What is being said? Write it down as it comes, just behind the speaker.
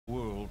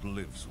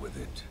lives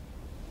with it.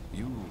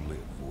 You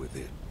live with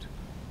it.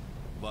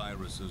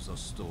 Viruses are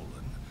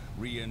stolen,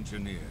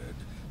 re-engineered,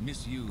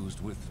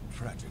 misused with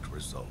tragic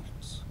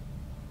results.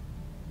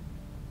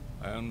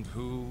 And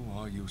who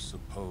are you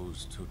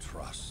supposed to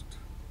trust?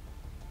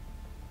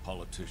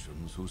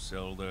 Politicians who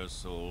sell their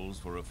souls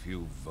for a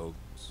few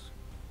votes?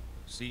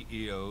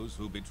 CEOs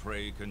who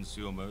betray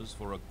consumers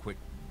for a quick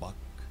buck?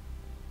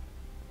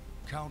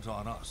 Count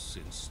on us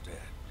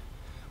instead.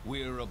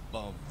 We're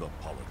above the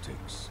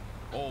politics,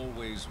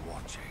 always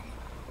watching,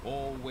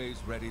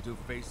 always ready to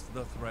face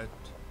the threat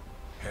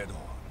head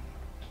on.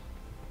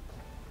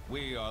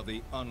 We are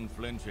the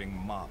unflinching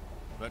mop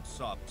that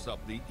sops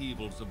up the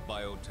evils of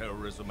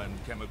bioterrorism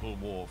and chemical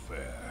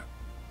warfare.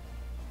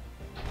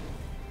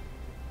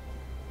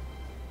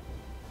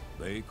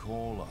 They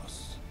call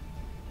us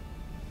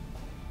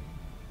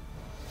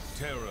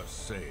Terra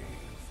Save.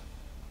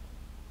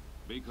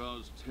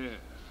 Because tear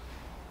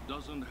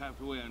doesn't have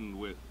to end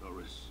with a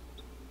risk.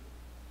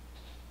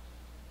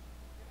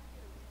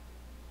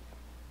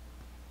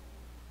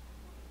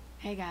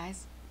 Hey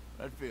guys.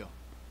 How'd it feel?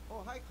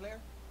 Oh, hi, Claire.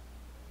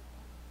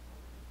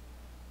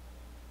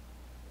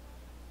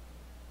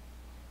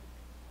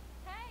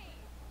 Hey!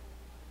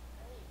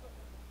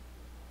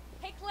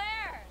 Hey,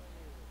 Claire!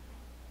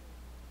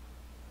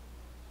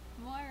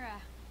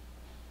 Moira.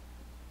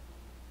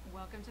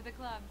 Welcome to the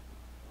club.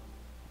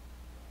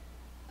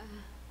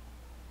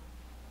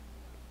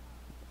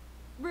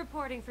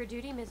 Reporting for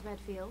duty, Ms.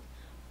 Redfield.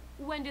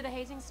 When do the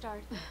hazings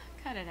start?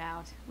 Cut it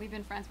out. We've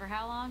been friends for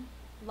how long?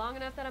 Long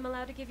enough that I'm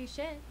allowed to give you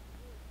shit.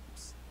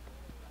 Psst.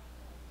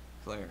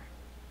 Claire,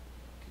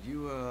 could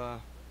you,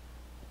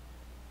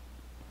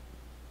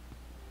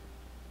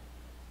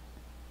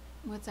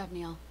 What's up,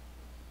 Neil?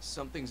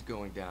 Something's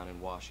going down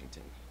in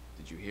Washington.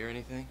 Did you hear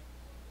anything?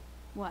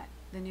 What?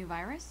 The new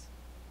virus?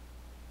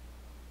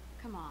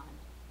 Come on.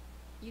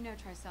 You know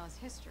Tricella's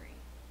history,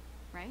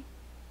 right?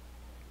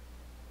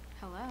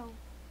 Hello?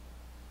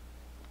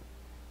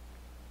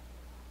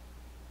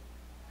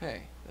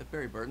 Hey, that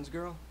Barry Burton's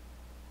girl?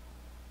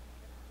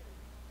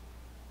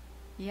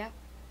 Yep.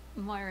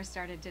 Moira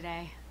started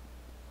today.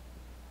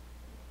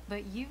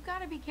 But you've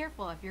got to be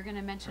careful if you're going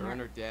to mention Her and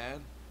her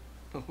dad?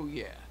 Oh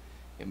yeah.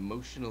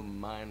 Emotional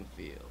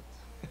minefield.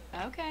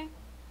 Okay.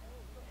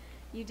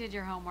 You did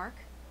your homework.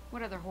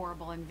 What other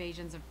horrible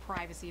invasions of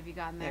privacy have you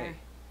gotten there? Hey,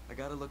 I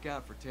gotta look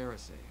out for Terra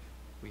Save.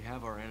 We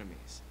have our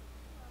enemies.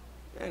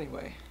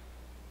 Anyway,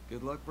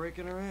 good luck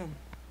breaking her in.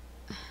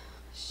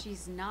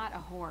 She's not a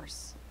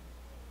horse.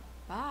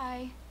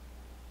 Bye.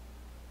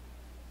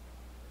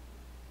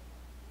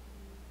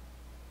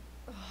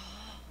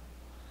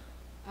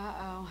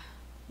 Uh-oh.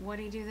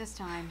 What'd he do this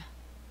time?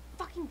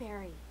 Fucking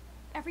Barry.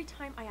 Every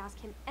time I ask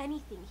him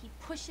anything, he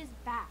pushes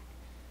back.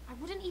 I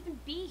wouldn't even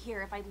be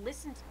here if I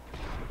listened to...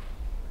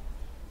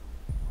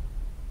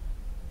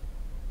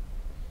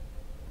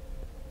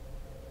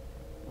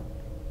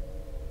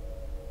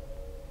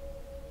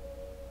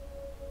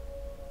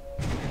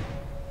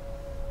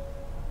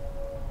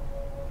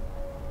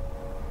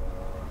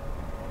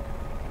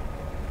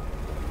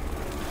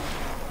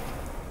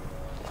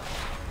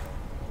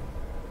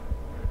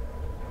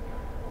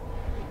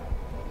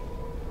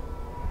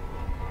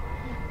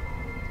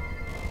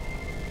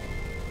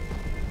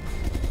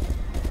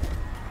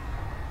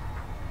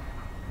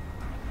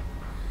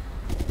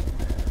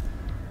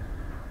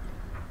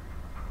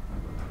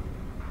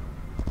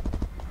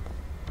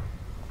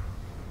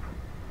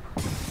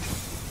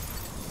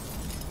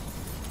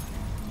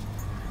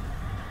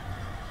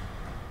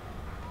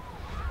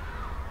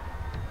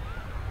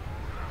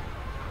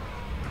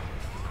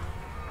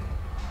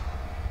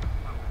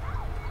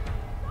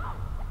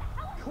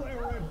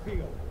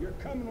 You're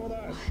coming with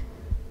us.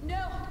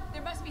 No!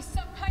 There must be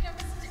some kind of...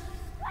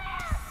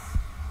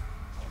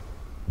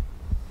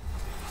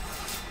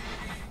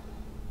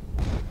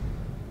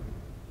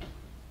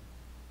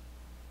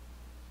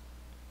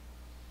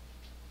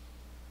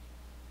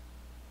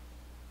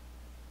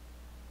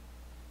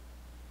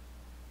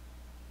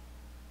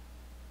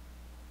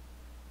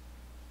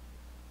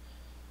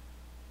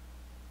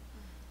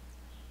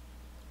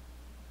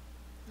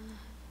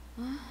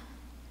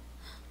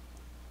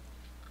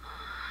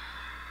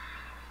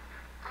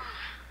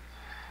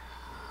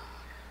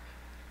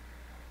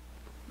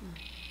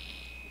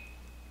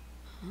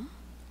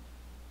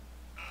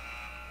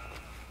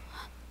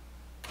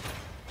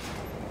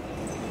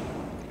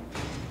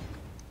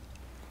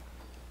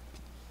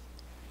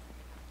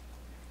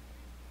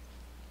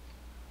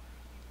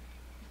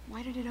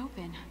 Why did it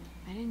open?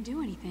 I didn't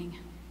do anything.